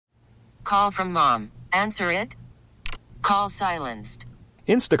Call from mom. Answer it. Call silenced.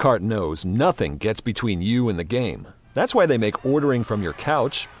 Instacart knows nothing gets between you and the game. That's why they make ordering from your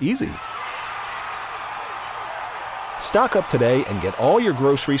couch easy. Stock up today and get all your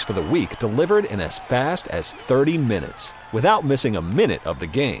groceries for the week delivered in as fast as 30 minutes without missing a minute of the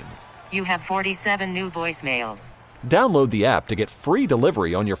game. You have 47 new voicemails. Download the app to get free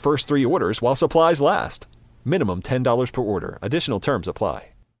delivery on your first 3 orders while supplies last. Minimum $10 per order. Additional terms apply.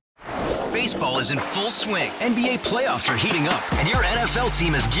 Baseball is in full swing. NBA playoffs are heating up, and your NFL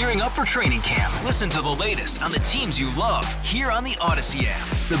team is gearing up for training camp. Listen to the latest on the teams you love here on the Odyssey app.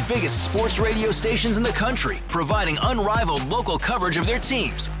 The biggest sports radio stations in the country, providing unrivaled local coverage of their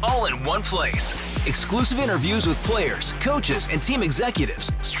teams, all in one place. Exclusive interviews with players, coaches, and team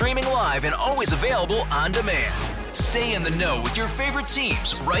executives, streaming live and always available on demand. Stay in the know with your favorite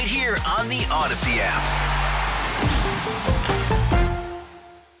teams right here on the Odyssey app.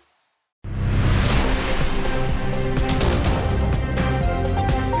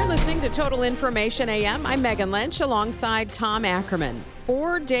 To Total Information AM, I'm Megan Lynch alongside Tom Ackerman.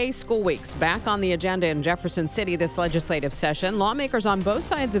 4-day school weeks back on the agenda in Jefferson City this legislative session. Lawmakers on both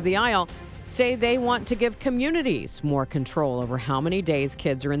sides of the aisle say they want to give communities more control over how many days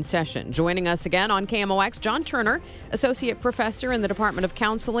kids are in session. Joining us again on KMOX, Jon Turner, Associate Professor in the Department of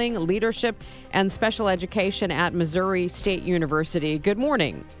Counseling, Leadership, and Special Education at Missouri State University. Good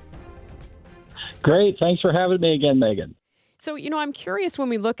morning. Great. Thanks for having me again, Megan. So, I'm curious when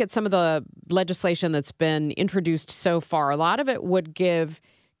we look at some of the legislation that's been introduced so far, a lot of it would give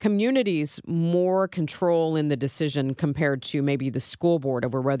communities more control in the decision compared to maybe the school board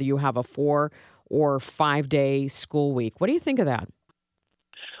over whether you have a 4 or 5 day school week. What do you think of that?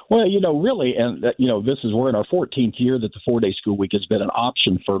 Well, really, and we're in our 14th year that the 4-day school week has been an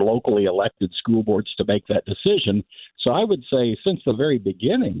option for locally elected school boards to make that decision. So I would say since the very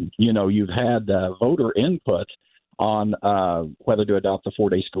beginning, you've had voter input on whether to adopt the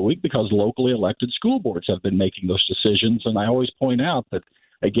 4-day school week because locally elected school boards have been making those decisions. And I always point out that,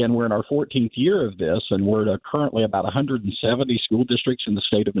 again, we're in our 14th year of this, and we're at currently about 170 school districts in the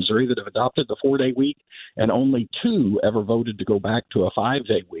state of Missouri that have adopted the 4-day week, and only 2 ever voted to go back to a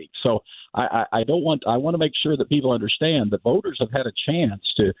 5-day week. So I want to make sure that people understand that voters have had a chance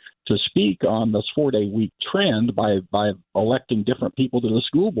to speak on this 4-day week trend by electing different people to the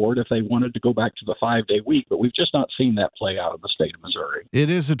school board if they wanted to go back to the 5-day week. But we've just not seen that play out in the state of Missouri. It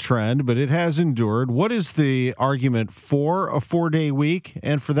is a trend, but it has endured. What is the argument for a 4-day week?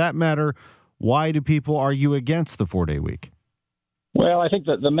 And for that matter, why do people argue against the 4-day week? Well, I think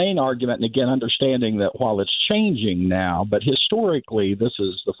that the main argument, and again, understanding that while it's changing now, but historically, the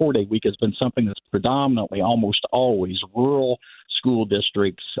 4-day week has been something that's predominantly almost always rural school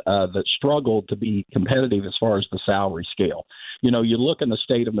districts that struggled to be competitive as far as the salary scale. You look in the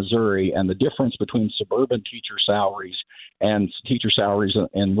state of Missouri, and the difference between suburban teacher salaries and teacher salaries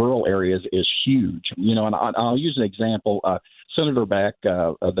in rural areas is huge. And I'll use an example. Senator Beck,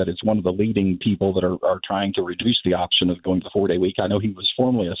 that is one of the leading people that are trying to reduce the option of going to the 4-day week. I know he was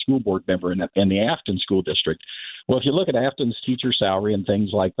formerly a school board member in the Afton School District. Well, if you look at Afton's teacher salary and things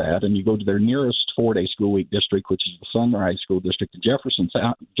like that, and you go to their nearest 4-day school week district, which is the Sunrise School District in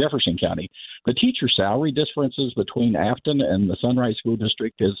Jefferson County, the teacher salary differences between Afton and the Sunrise School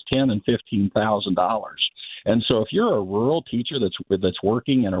District is $10,000 and $15,000. And so if you're a rural teacher that's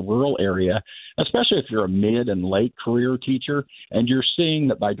working in a rural area, especially if you're a mid and late career teacher, and you're seeing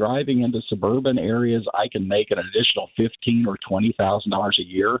that by driving into suburban areas, I can make an additional $15,000 or $20,000 a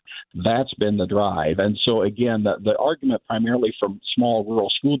year, that's been the drive. And so again, the argument primarily from small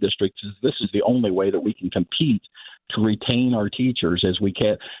rural school districts is this is the only way that we can compete to retain our teachers as we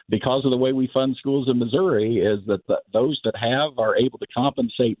can, because of the way we fund schools in Missouri, is that those that have are able to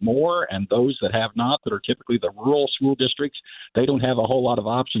compensate more, and those that have not, that are typically the rural school districts, they don't have a whole lot of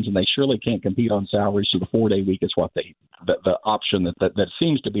options, and they surely can't compete on salaries. So the 4-day week is what the option that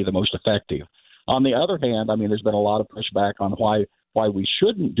seems to be the most effective. On the other hand, there's been a lot of pushback on why we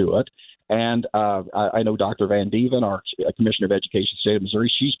shouldn't do it. And I know Dr. Van Deven, our Commissioner of Education, State of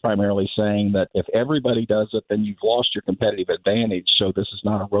Missouri, she's primarily saying that if everybody does it, then you've lost your competitive advantage. So this is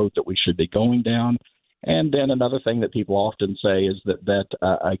not a road that we should be going down. And then another thing that people often say is that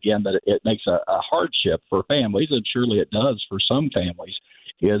it makes a hardship for families, and surely it does for some families,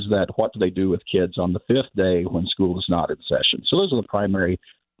 is that what do they do with kids on the 5th day when school is not in session? So those are the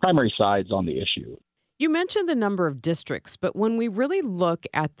primary sides on the issue. You mentioned the number of districts, but when we really look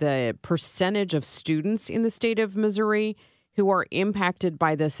at the percentage of students in the state of Missouri who are impacted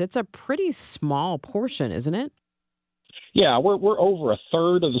by this, it's a pretty small portion, isn't it? Yeah, we're over a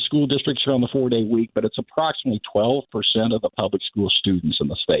third of the school districts are on the 4-day week, but it's approximately 12% of the public school students in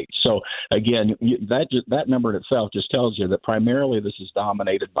the state. So again, that number in itself just tells you that primarily this is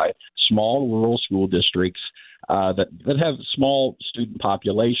dominated by small rural school districts that have small student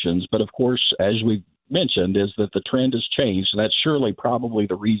populations. But of course, as we've mentioned, is that the trend has changed. So that's surely probably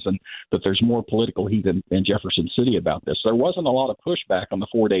the reason that there's more political heat in Jefferson City about this. There wasn't a lot of pushback on the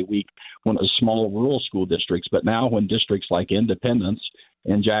 4-day week when it was small rural school districts, but now when districts like Independence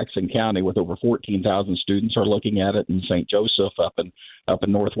in Jackson County with over 14,000 students are looking at it, and St. Joseph up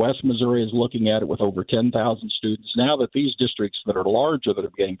in northwest Missouri is looking at it with over 10,000 students. Now that these districts that are larger that are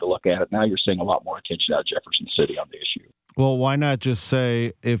beginning to look at it, now you're seeing a lot more attention out of Jefferson City on the issue. Well, why not just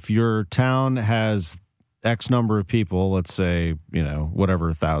say if your town has X number of people, let's say, whatever,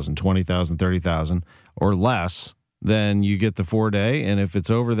 1,000, 20,000, 30,000 or less, then you get the 4-day. And if it's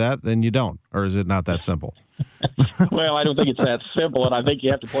over that, then you don't. Or is it not that simple? Well, I don't think it's that simple. And I think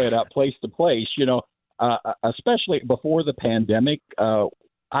you have to play it out place to place, especially before the pandemic.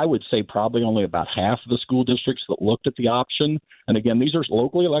 I would say probably only about half of the school districts that looked at the option. And again, these are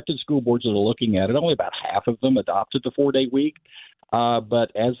locally elected school boards that are looking at it. Only about half of them adopted the 4-day week.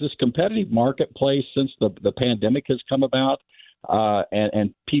 But as this competitive marketplace since the pandemic has come about,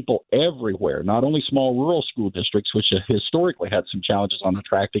 and people everywhere, not only small rural school districts, which have historically had some challenges on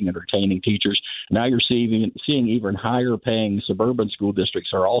attracting and retaining teachers, now you're seeing even higher paying suburban school districts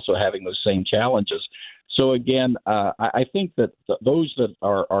are also having those same challenges. So again, I think that those that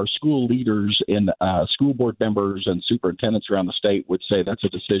are school leaders and school board members and superintendents around the state would say that's a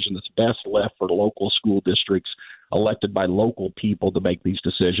decision that's best left for local school districts elected by local people to make these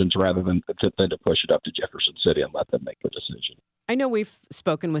decisions rather than to push it up to Jefferson City and let them make the decision. I know we've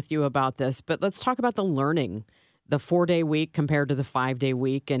spoken with you about this, but let's talk about the learning, the 4-day week compared to the 5-day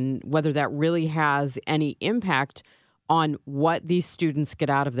week, and whether that really has any impact on what these students get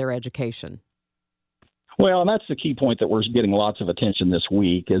out of their education. Well, and that's the key point that we're getting lots of attention this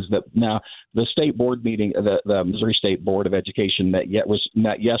week is that now the state board meeting, the Missouri State Board of Education met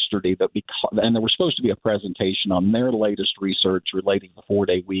yesterday, and there was supposed to be a presentation on their latest research relating to the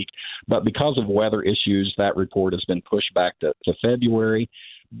 4-day week. But because of weather issues, that report has been pushed back to February.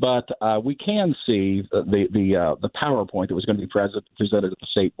 But we can see the PowerPoint that was going to be presented at the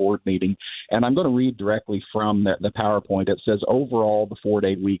state board meeting. And I'm going to read directly from the PowerPoint. It says, overall, the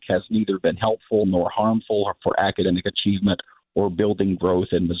 4-day week has neither been helpful nor harmful for academic achievement or building growth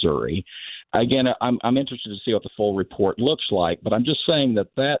in Missouri. Again, I'm interested to see what the full report looks like, but I'm just saying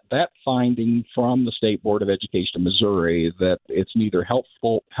that finding from the State Board of Education of Missouri that it's neither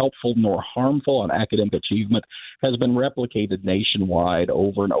helpful nor harmful on academic achievement has been replicated nationwide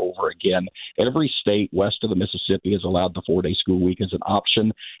over and over again. Every state west of the Mississippi has allowed the 4-day school week as an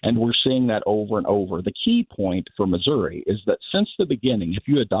option, and we're seeing that over and over. The key point for Missouri is that since the beginning, if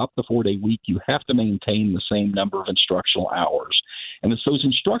you adopt the 4-day week, you have to maintain the same number of instructional hours. And it's those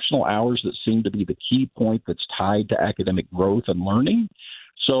instructional hours that seem to be the key point that's tied to academic growth and learning.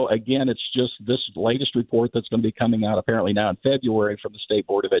 So, again, it's just this latest report that's going to be coming out apparently now in February from the State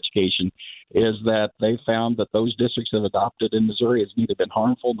Board of Education is that they found that those districts that have adopted in Missouri has neither been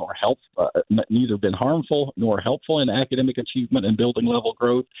harmful nor helpful in academic achievement and building level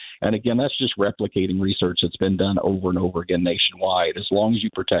growth. And, again, that's just replicating research that's been done over and over again nationwide. As long as you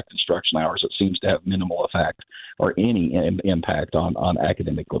protect instruction hours, it seems to have minimal effect or any impact on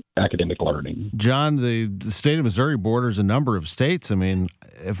academic learning. John, the state of Missouri borders a number of states. I mean,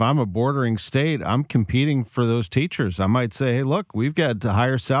 if I'm a bordering state, I'm competing for those teachers. I might say, hey, look, we've got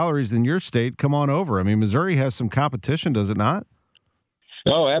higher salaries than your state. Come on over. I mean, Missouri has some competition, does it not?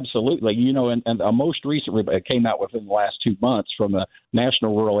 Oh, absolutely. And a most recent it came out within the last 2 months from the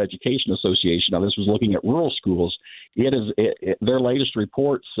National Rural Education Association. Now, this was looking at rural schools. Their latest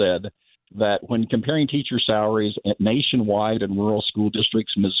report said that when comparing teacher salaries nationwide and rural school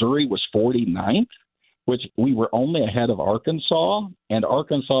districts, Missouri was 49th, which we were only ahead of Arkansas. And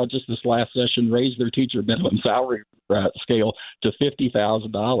Arkansas just this last session raised their teacher minimum salary scale to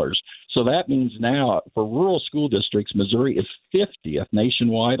 $50,000. So that means now for rural school districts, Missouri is 50th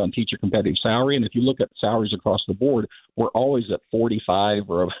nationwide on teacher competitive salary. And if you look at salaries across the board, we're always at 45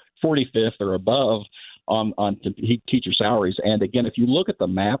 or 45th or above on teacher salaries. And again, if you look at the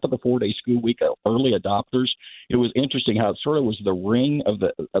map of the 4-day school week early adopters, it was interesting how it sort of was the ring of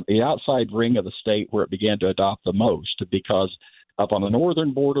the outside ring of the state where it began to adopt the most, because up on the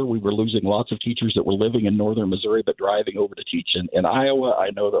northern border, we were losing lots of teachers that were living in northern Missouri but driving over to teach in Iowa.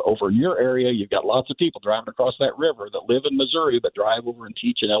 I know that over in your area, you've got lots of people driving across that river that live in Missouri but drive over and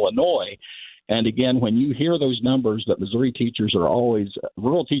teach in Illinois. And again, when you hear those numbers that Missouri teachers are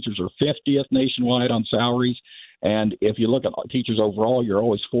rural teachers are 50th nationwide on salaries, And if you look at teachers overall, you're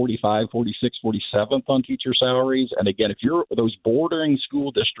always 45, 46, 47th on teacher salaries. And again, if you're those bordering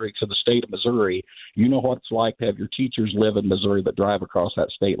school districts of the state of Missouri, you know what it's like to have your teachers live in Missouri but drive across that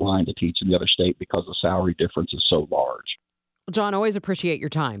state line to teach in the other state because the salary difference is so large. John, always appreciate your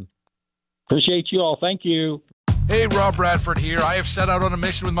time. Appreciate you all. Thank you. Hey, Rob Bradford here. I have set out on a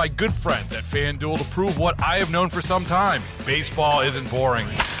mission with my good friends at FanDuel to prove what I have known for some time. Baseball isn't boring.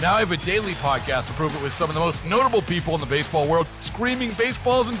 Now I have a daily podcast to prove it with some of the most notable people in the baseball world, screaming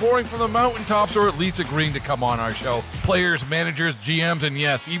baseball isn't boring from the mountaintops, or at least agreeing to come on our show. Players, managers, GMs, and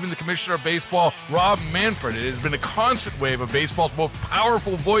yes, even the commissioner of baseball, Rob Manfred. It has been a constant wave of baseball's most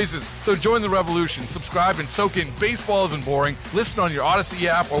powerful voices. So join the revolution. Subscribe and soak in Baseball Isn't Boring. Listen on your Odyssey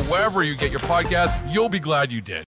app or wherever you get your podcasts. You'll be glad you did.